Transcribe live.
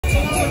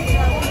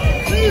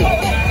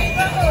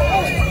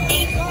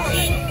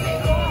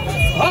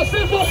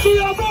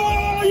Yes,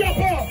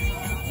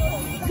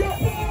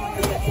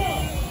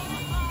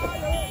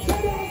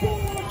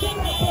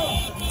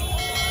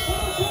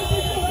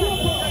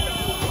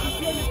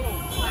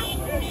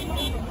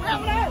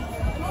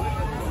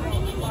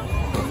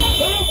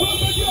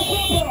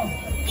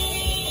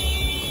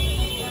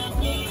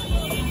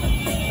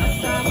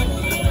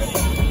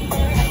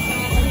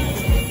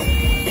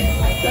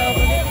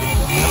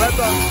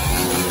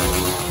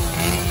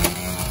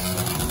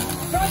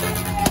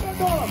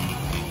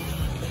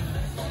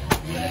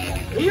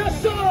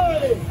 sir.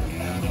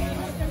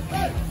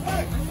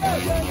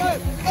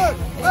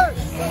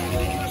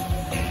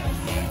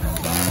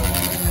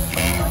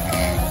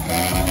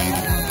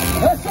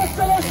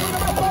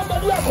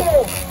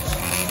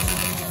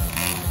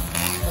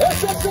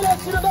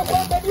 Nana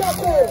Kwame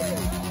Bediako.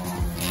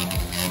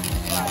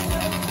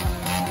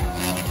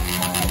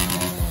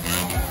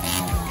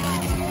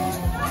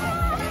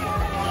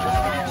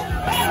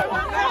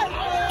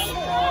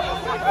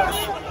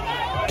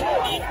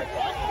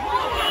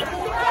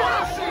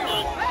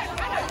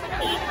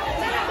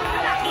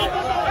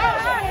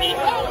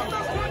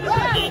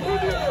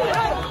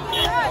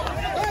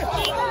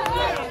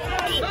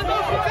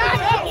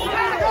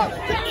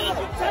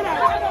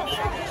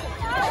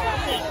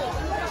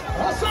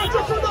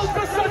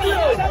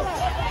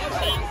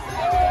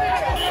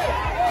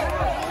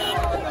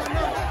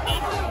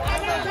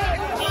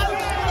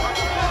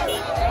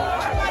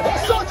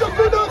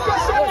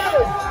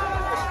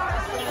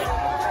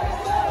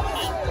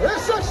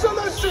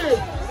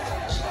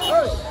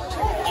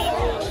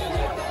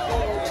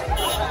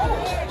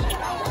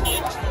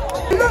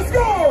 Let's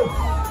go!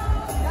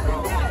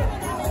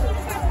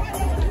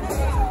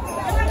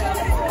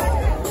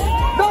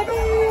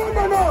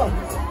 No.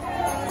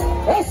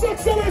 His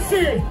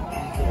Excellency.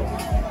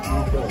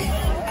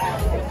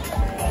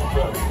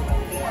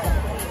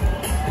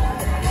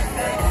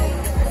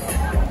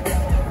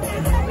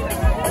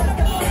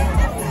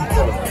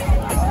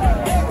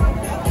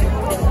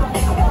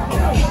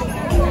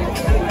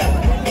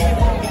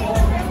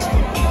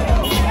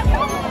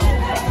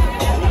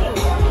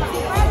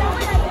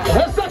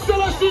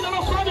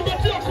 Nana Kwame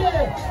Bediako,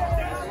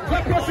 the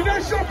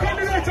presidential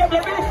candidate of the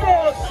new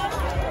force.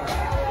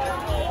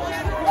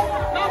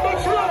 Number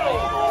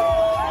 12.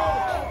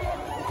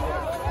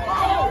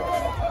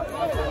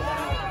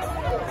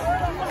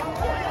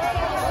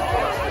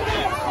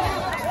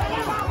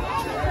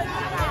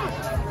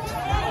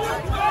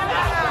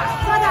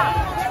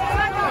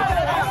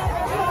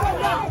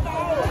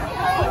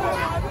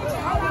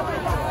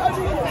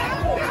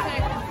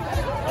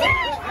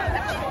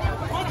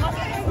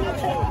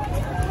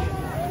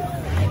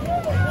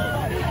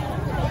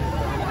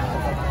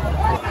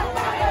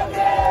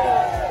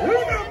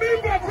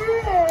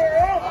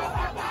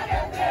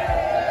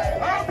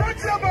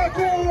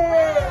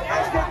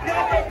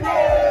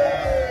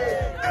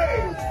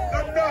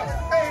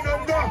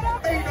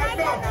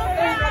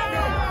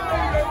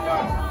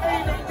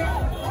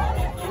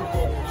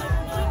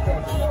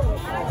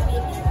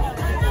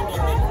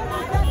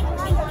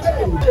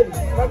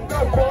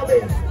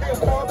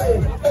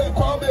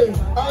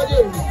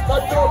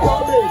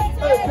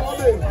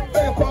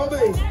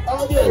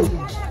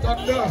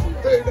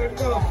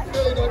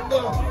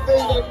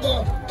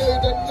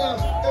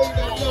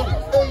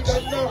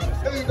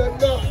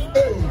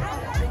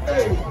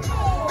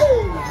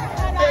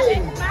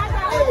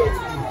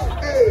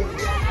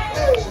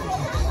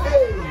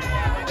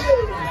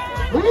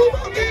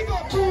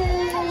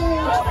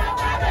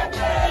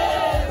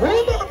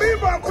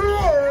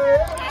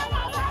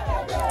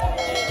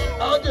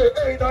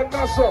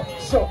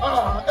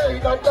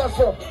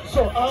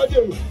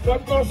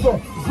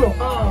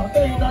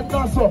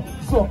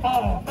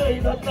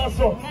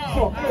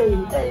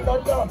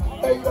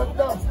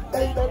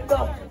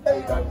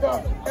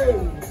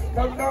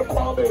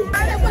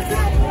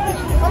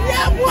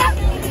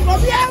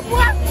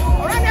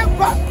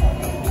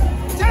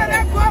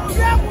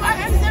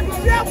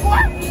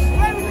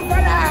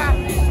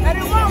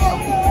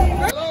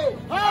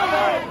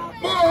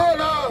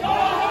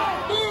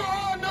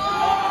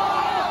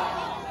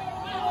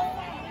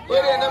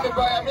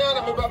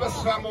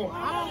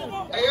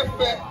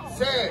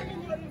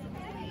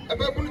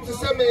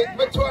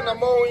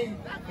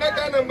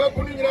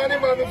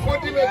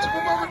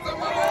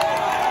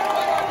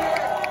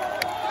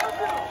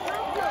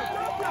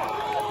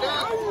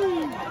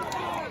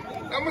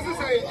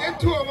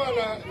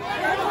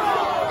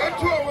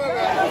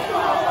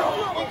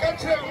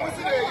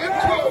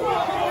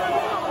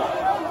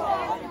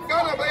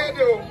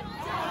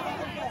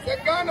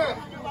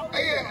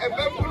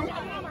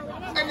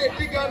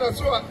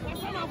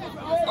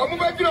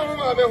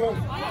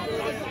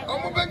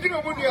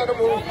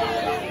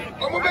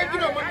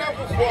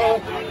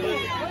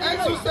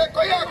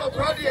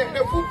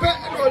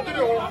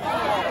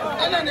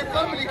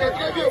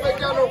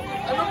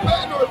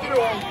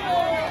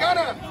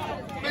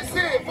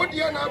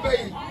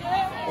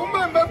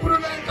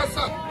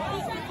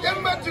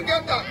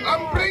 Together,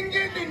 I'm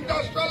bringing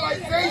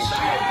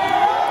industrialization,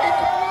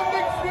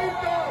 economic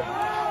freedom.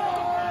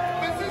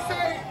 This is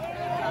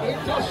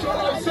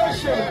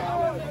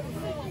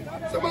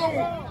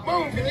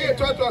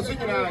to Assin.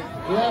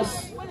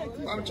 Yes.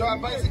 I'm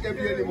trying to get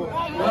me anymore.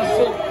 That's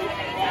it.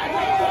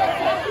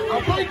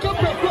 I'm going to come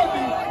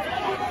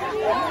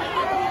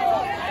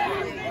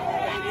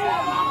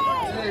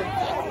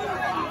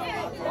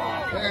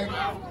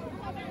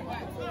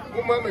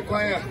Mama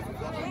Kwaya,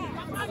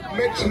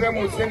 make sure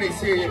I'm saying,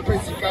 say,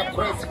 Pesica,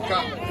 Presica,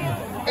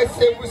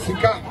 Esse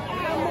Musica,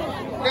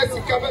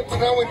 Nessica, but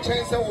now a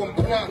chance of one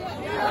plan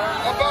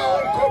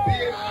about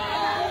copy.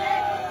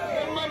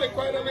 Mama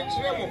Kwaya, make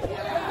sure.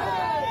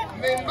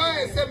 May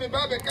say me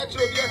Baba catch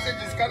your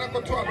messages, cannot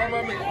go to a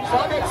mama.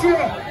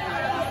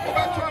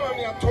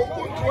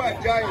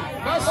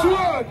 That's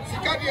what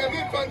Sikadi and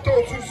Fanto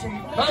Susum.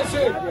 That's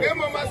it.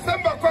 Emma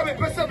Samba Kwame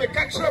Bediako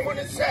catch them when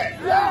it said,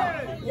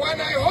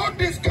 when I hold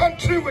this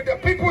country with the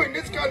people in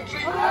this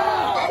country,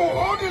 I will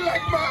hold it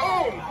like my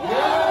own.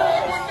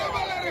 I will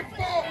never let it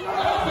fall.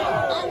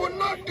 I will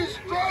not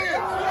destroy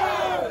it.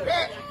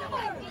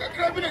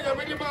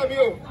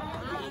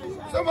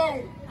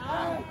 Someone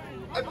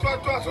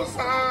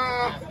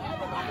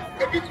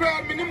a big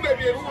crowd, meaning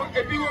baby,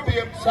 a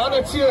beauty.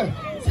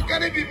 She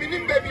can't be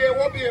meaning baby, a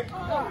wobbly.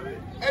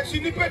 And she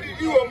depended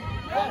you,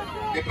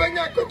 the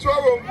Pena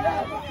control,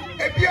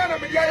 a piano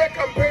media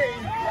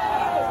campaign.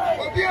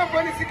 Or the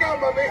money to come,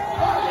 mommy.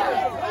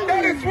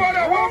 That is what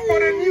I want for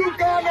the new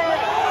Ghana.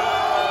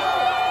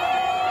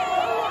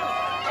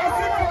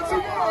 Assin Fosu.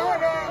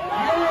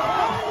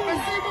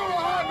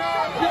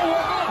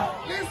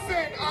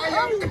 Listen, I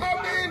am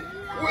coming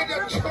with a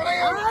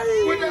triumph,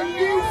 with a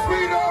new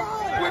freedom,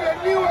 with a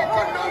new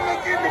economic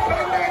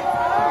independence,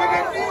 with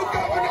a new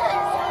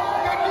governance,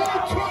 a new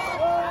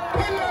 12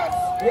 pillars.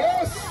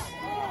 Yes.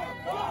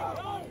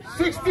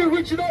 60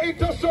 regional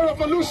industrial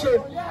revolution.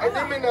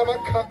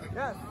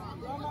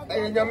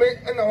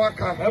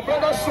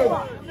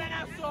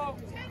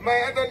 My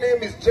other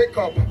name is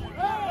Jacob.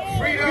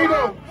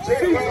 Freedom,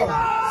 Jacob, Caesar.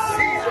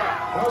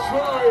 That's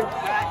right.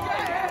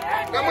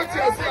 I'm going to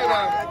say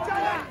now.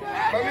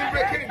 I'm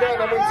breaking down.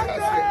 I'm going to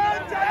say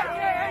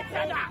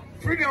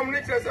freedom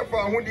needs us for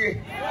a hundred.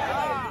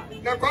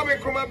 Now, come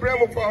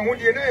Bremo for a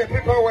hundred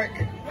paperwork.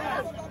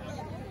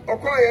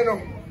 Okay,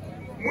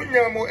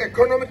 Munyamo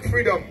economic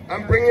freedom.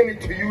 I'm bringing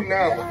it to you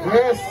now.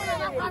 Yes.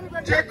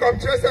 Jacob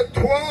just said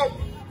 12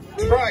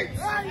 tribes.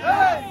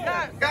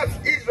 That's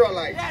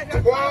Israelites.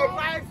 12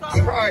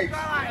 tribes.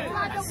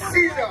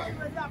 Caesar.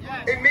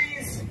 It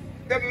means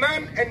the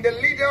man and the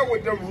leader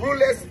with the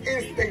ruler's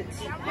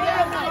instincts.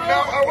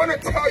 Now I want to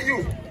tell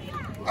you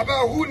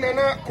about who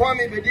Nana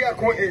Kwame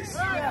Bediako is.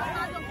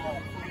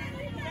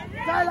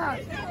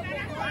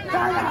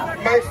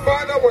 My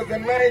father was the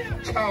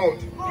 9th child.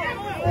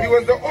 He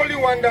was the only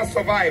one that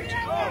survived.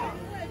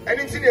 And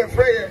it's in the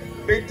prayer,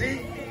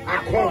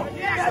 Bediako.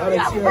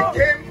 He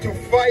came to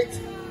fight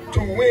to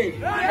win.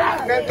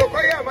 Now,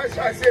 Tokoya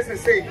Masha says, they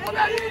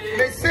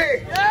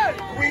say,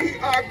 we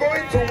are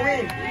going to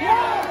win.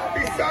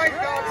 Besides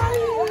that,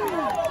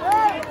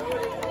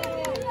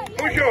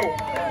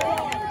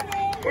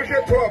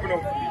 Musho 12, no?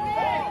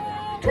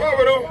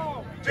 12, no?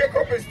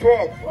 Jacob is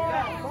 12.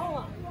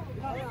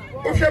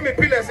 Musho me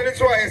pillars, and it's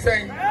why I'm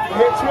saying,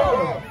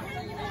 12.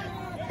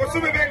 What's the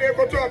name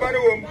of the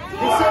Abanium?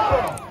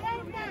 December.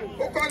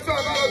 Who comes to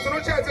about no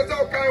chances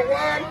of kind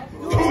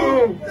 1,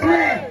 2, 3,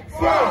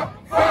 4,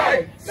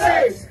 5,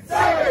 6,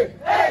 7,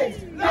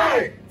 8,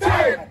 9,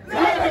 10,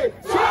 11,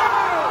 12.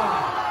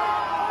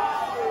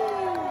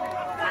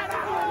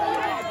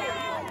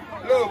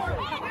 Look,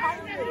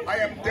 I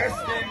am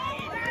destined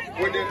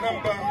with the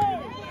number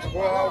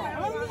 12,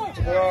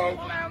 12,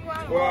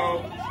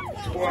 12,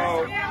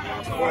 12,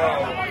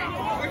 12.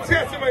 What's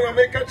your name? I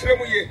make a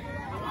tremor.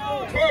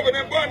 12 and a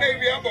born a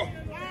viable.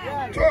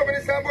 12 and a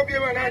sample be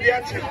an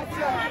idea.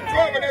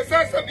 12 and a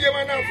sasa be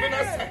an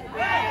alphanasa.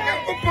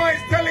 Young boy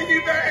is telling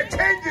you that a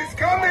change is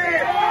coming.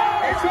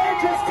 It's all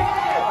just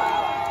time.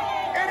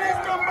 It is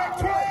number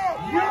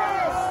 12.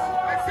 Yes.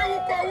 I say,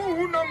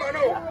 who number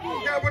no?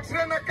 Yeah, but it's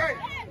not kind.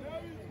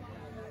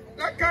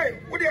 That kind.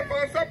 Would you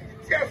pass up?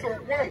 Yes, 1,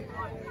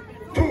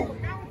 2,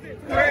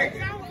 3,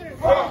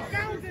 4,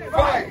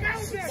 5,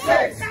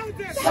 6,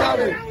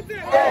 7,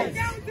 8,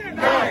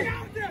 9,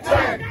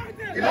 10,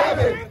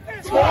 11,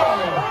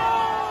 12.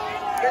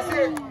 They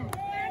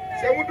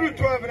say we do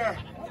 12 now.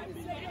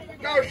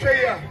 Now,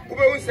 Shaya, we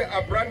will say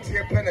a brand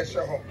here,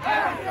 Penisha home.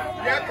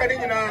 Yeah, can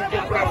you now go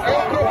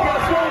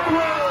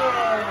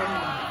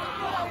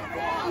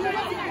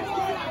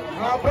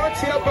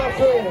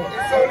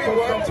it's only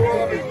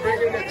 112 is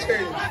bringing a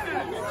change.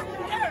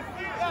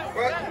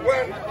 But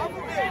one.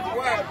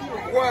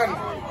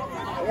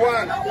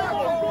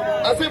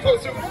 Assin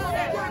Fosu.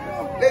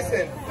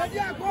 Listen,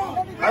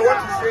 I want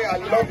to say I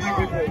love you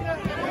people.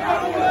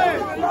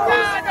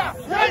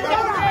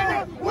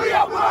 We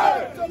are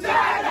born.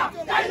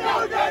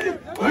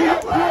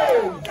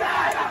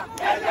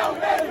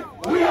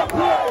 We are born. We are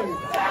born.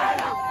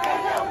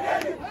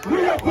 We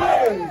are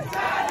born.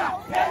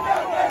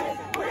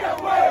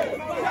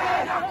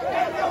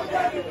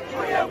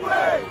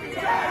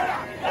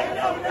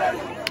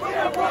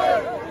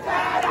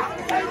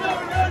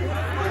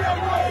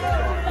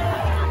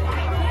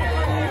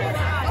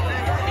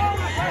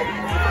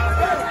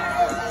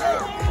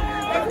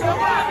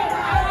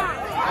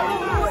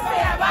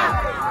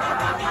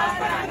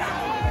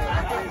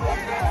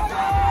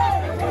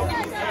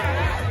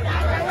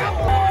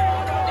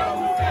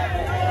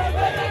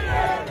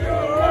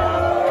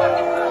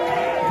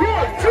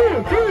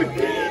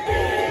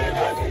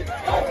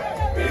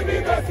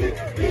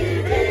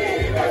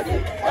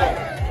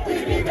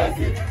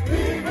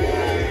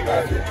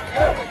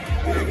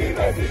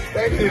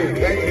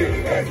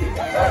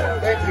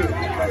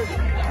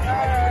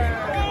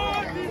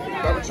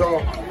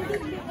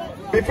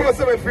 before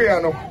some free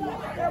ano.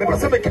 The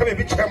person coming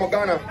be chairman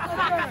Ghana.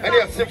 And you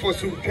are Assin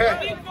Fosu.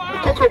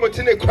 Cockroach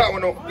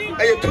crown.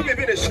 And you to me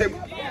be the shame.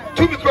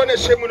 To be crowned a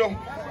shame.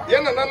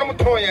 Yana Nana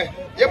Toya,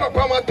 Yama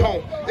Pama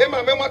Tong,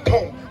 Yama Mema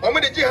Tong, or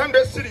many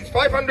 100 cities,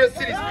 500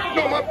 cities,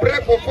 no more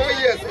break for 4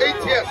 years,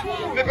 8 years.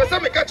 The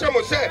person catch him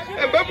say,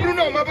 and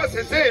Babruno Mabas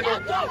say, no,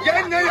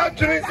 Yana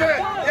Trin say,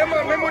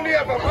 Yama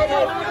Memonia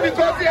Papa,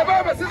 because the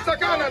Ababa sister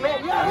Ghana, no,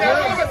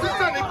 Yama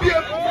sister in Pia,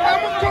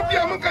 I'm a copy,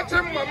 I'm a catch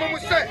him, my mom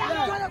say,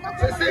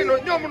 say, no,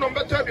 no, no,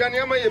 but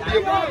Yama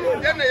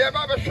Yana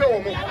Yababa show.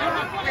 We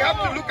have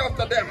to look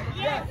after them.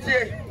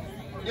 See,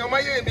 Yama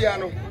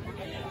Yabiano.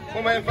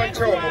 My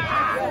infantry,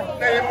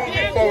 they are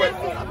moving forward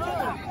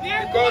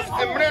because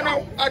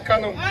Emreno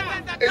Akano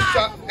is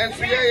and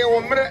Suya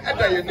or Mre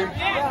Adayanim.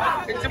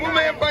 It's a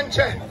woman bunch,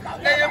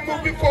 they are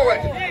moving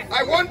forward.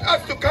 I want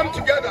us to come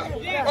together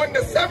on the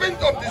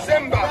 7th of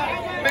December.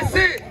 We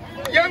see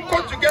young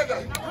people together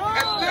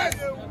and let's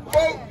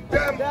vote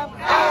them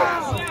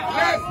out.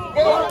 Let's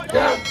vote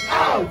them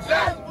out.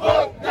 Let's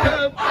vote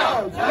them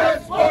out.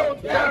 Let's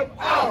vote them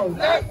out.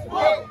 Let's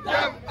vote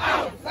them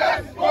out.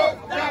 Let's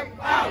vote them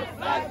out.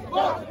 Let's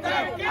vote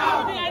them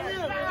out.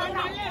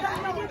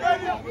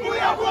 We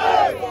are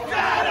world.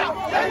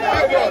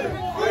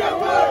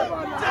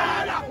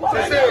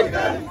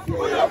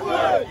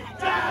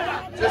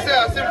 C'est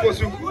Assin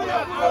Fosu.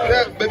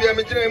 Baby, I'm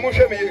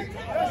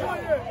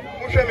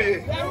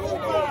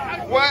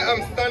why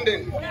I'm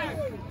standing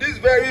this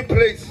very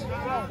place.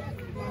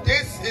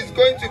 This is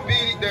going to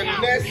be the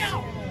next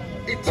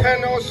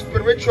eternal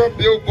spiritual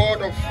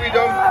billboard of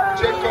freedom.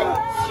 Jacob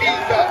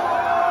Caesar.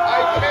 I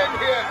came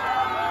here,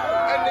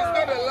 and it's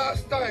not the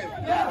last time.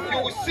 You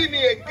will see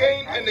me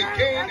again and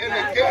again and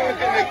again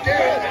and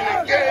again and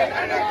again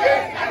and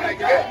again and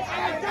again.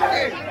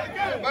 Hey,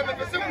 but the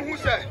person who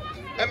said,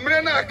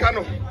 "Emrena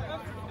Kano,"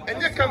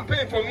 and your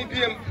campaign for me,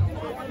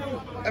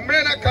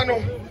 Emrena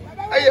Kano,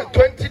 I have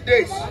 20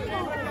 days.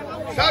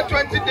 So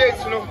 20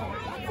 days, you know.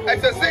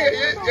 As I say,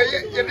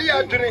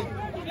 you're doing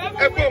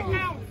a boom.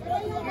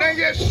 Now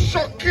you're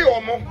shocking,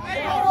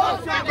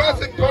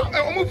 because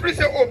I'm free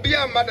say, "Oh, be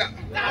a mother."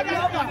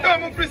 No,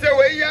 I'm free say,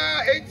 "We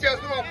are 8 years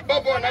no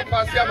bubble and I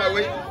pass my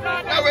way."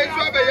 Now we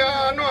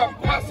are no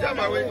pass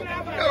my way.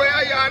 Now we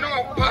are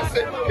no pass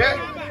it. Okay?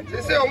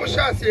 They say, "I'm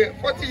sure say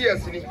 40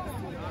 years in it."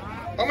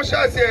 I'm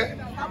sure say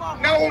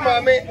now,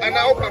 mommy and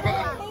now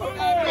papa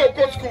no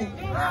go school.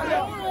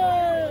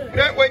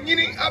 When you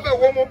need a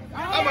woman,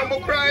 I'm a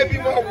cry be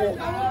more.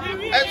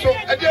 And so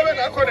I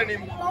didn't call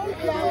him.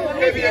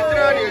 Maybe a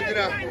granny.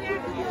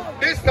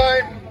 This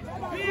time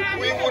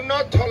we will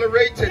not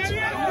tolerate it.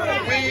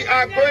 We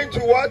are going to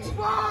what?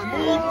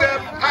 Move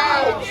them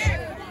out.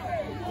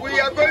 We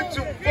are going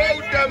to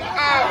vote them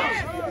out.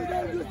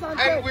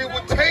 And we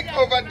will take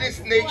over this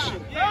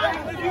nation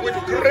with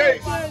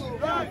grace,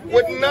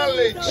 with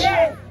knowledge,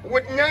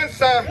 with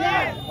nyansa,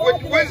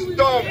 with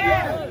wisdom,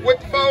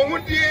 with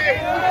faumudie,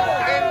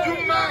 and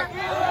Juma,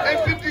 and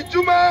Piti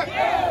Juma,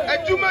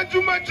 and Juma,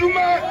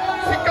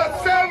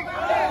 Sikasem.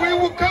 We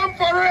will come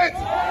for it.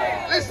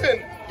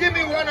 Listen, give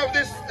me one of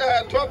these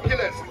 12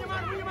 pillars.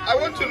 I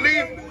want to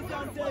leave.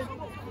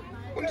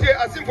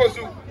 Assin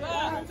Fosu.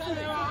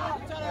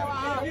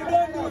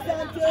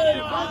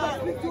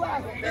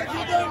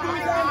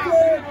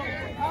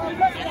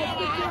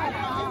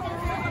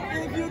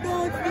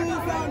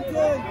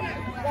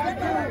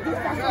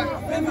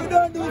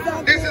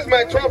 This is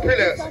my 12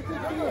 pillars.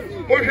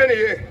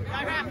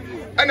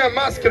 And I'm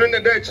masking in the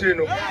Dutch, you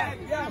know.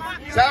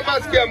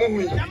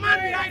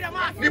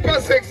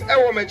 Nipa 6, I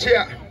want my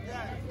chair.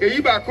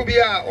 Yiba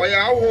Kubia or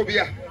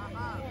Yahobia.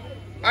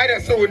 I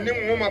just saw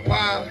Nim Woman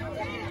Pa.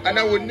 And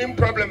I would name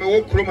problem a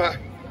walk room.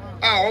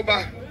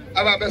 Oba,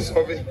 our best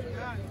of it.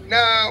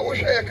 Now, what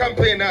shall your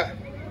campaign now?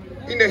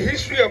 In the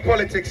history of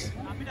politics,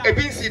 a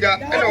been see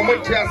that and I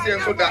want to say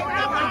so that.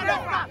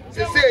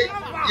 They say,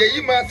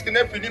 ye mask and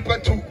every Nipa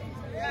 2.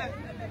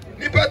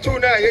 Nipa 2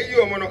 now, ye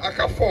you mono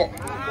aka 4.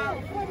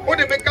 What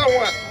they make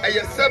one, I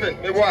 7,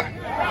 me wa.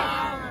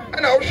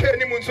 And I will share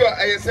any moon so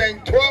I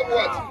saying 12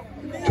 what?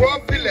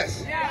 12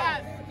 pillars.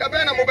 The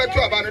Bena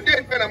Mobeto Abano,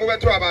 did Bena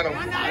Mobeto Abano.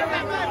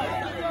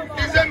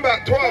 December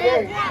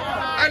 12,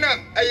 Anna,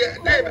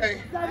 day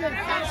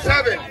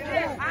 7.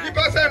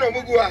 People say no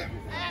Mugua,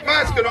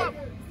 mask no.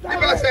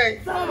 People say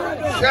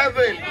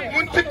 7.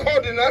 Munti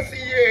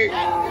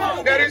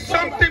Kodinasi. There is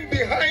something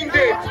behind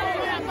it.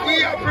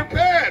 We are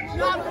prepared.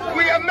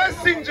 We are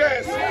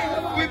messengers.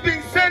 We've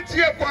been sent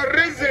here for a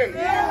reason.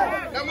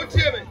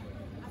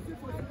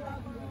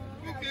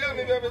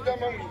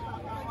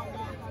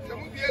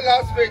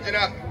 Last page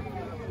now.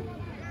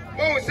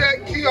 Mom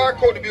said QR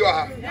code be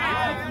wa.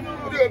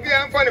 We be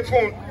on the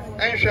phone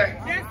and share.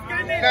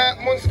 Now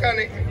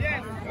Muskani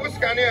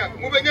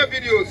moving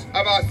videos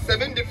about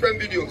 7 different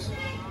videos.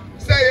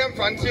 Say I'm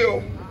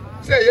Fantio,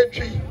 say a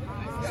tree,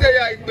 say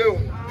I go.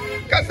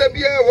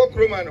 Casabia work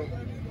Romano.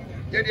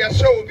 Yet your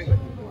show be.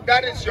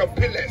 That is your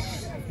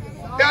pillars.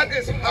 That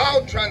is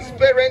how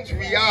transparent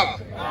we are.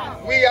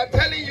 We are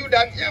telling you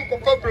that young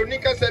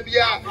Bronika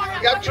Sebia,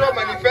 Yatro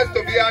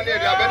Manifesto Biane,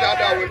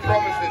 with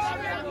promises.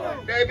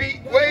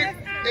 Maybe wait,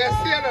 they're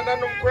seeing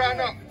an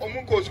Krana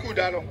Omuko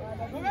Skudano.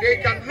 They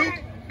can look,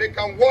 they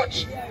can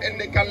watch, and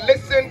they can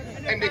listen,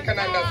 and they can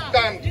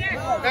understand.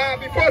 Now,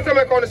 before some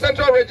on the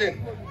central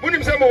region,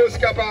 Munim Samo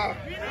Skapa,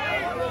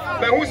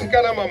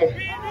 Mahusikana Mamo.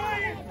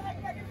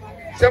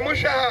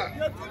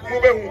 Samusha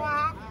Mubehu,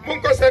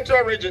 Munko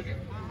Central Region.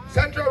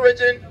 Central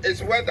region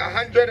is worth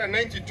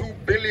 $192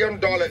 billion.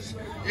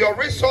 Your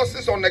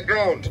resources on the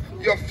ground,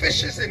 your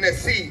fishes in the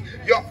sea,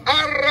 your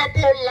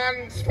arable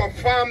lands for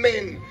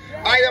farming.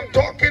 I am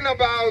talking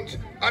about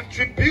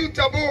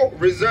attributable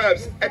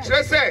reserves.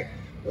 Let's say,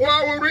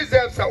 wow,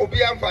 reserves are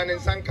Obian Fan and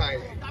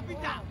Sankai.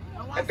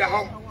 At the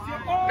home.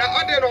 Now,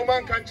 I don't know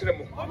man country.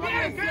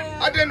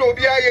 I don't know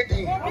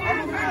Biayeti.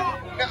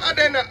 Now, I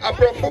don't know a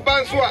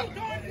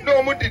Profobanswa.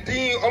 No,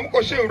 Mudidi,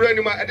 Omkoshe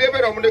Renuma, a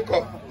David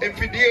Omdeko, and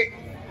Fidie.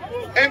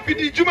 And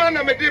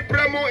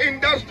Premo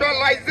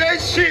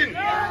industrialization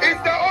is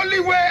the only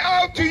way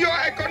out to your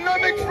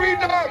economic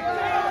freedom.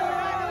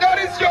 That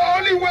is your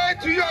only way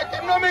to your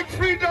economic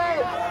freedom.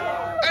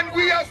 And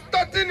we are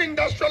starting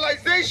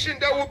industrialization.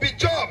 There will be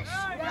jobs.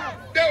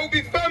 There will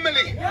be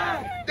family.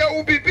 There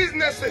will be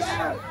businesses.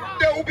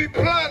 There will be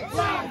plants.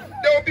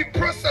 There will be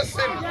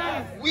processing.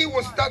 We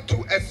will start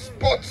to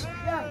export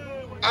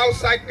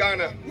outside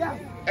Ghana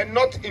and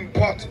not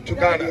import to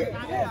Ghana.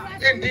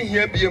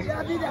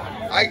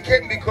 I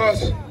came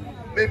because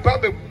my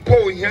Papa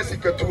Po here.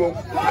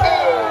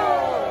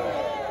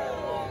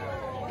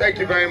 Thank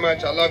you very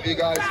much. I love you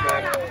guys,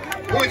 man.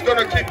 Who is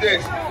gonna keep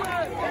this?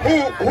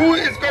 Who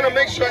is gonna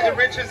make sure it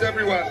reaches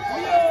everyone?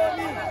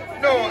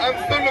 No, I'm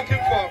still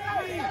looking for.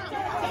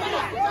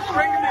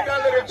 Bring me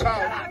that little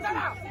child.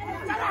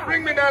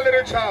 Bring me that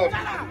little child.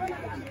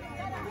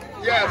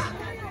 Yes.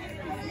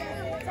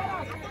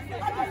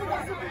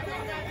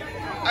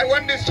 I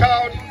want this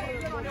child.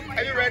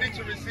 Are you ready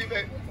to receive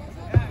it?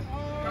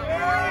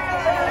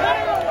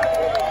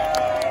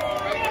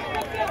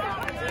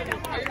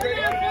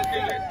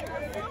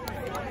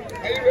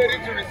 Are you ready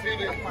to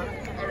receive it?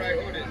 All right,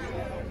 hold it.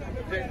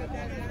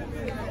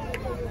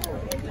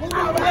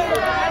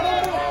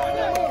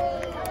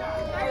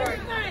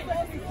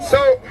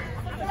 So,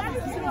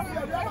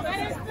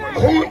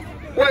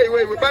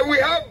 wait, but we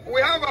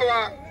have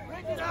our.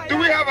 Do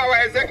we have our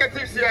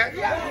executives here?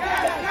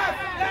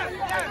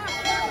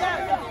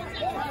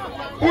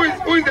 Who is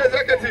the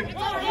executive?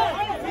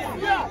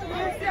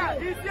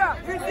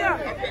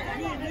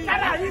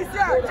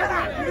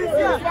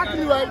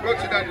 Go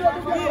to that.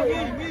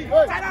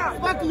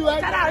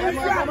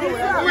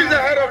 Who is the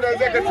head of the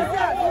executive?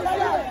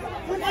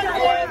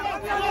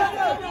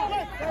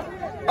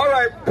 All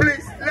right,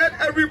 please let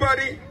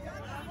everybody.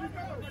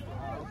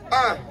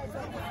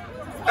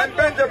 And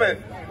Benjamin.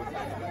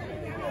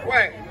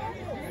 Wait.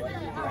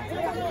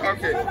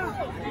 Okay.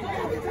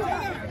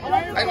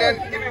 And then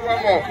give me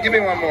one more. Give me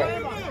one more.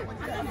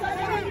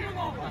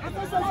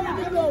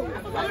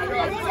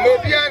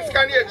 Mobian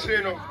scan your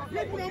channel.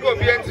 No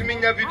be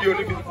anti-minya video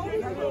nibi.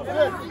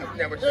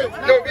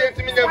 No be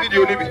anti-minya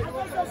video nibi.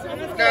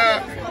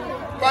 Now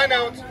find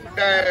out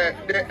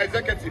the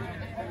executive.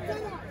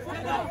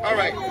 All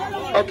right.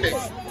 Okay.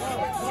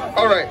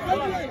 All right.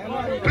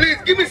 Please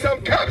give me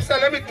some caps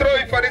and let me throw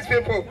it for these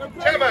people.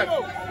 Chairman.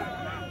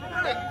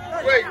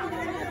 Wait.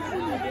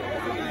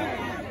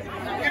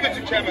 Give it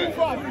to Chairman.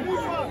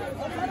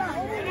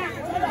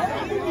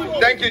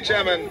 Thank you,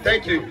 Chairman.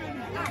 Thank you.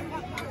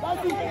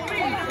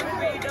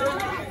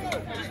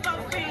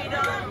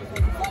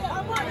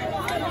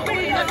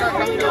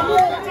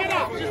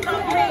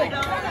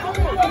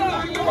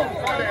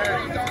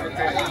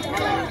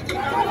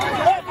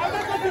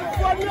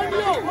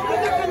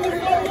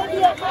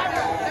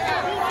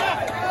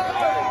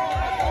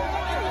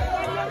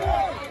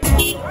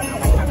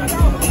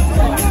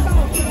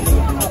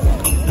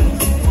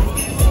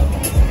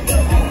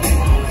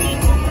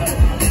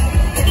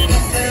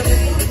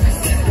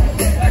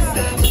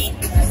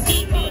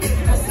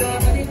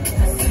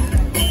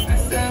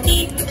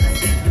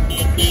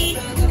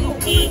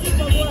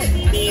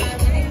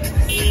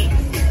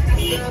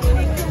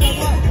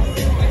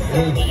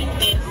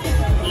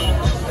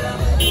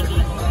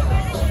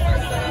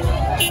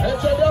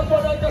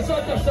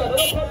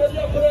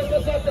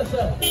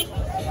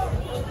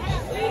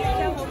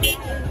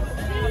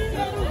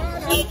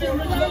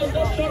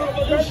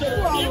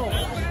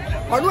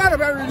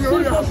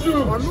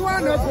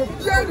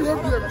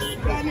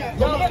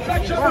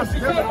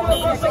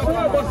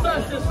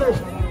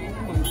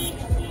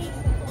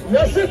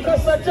 Yes,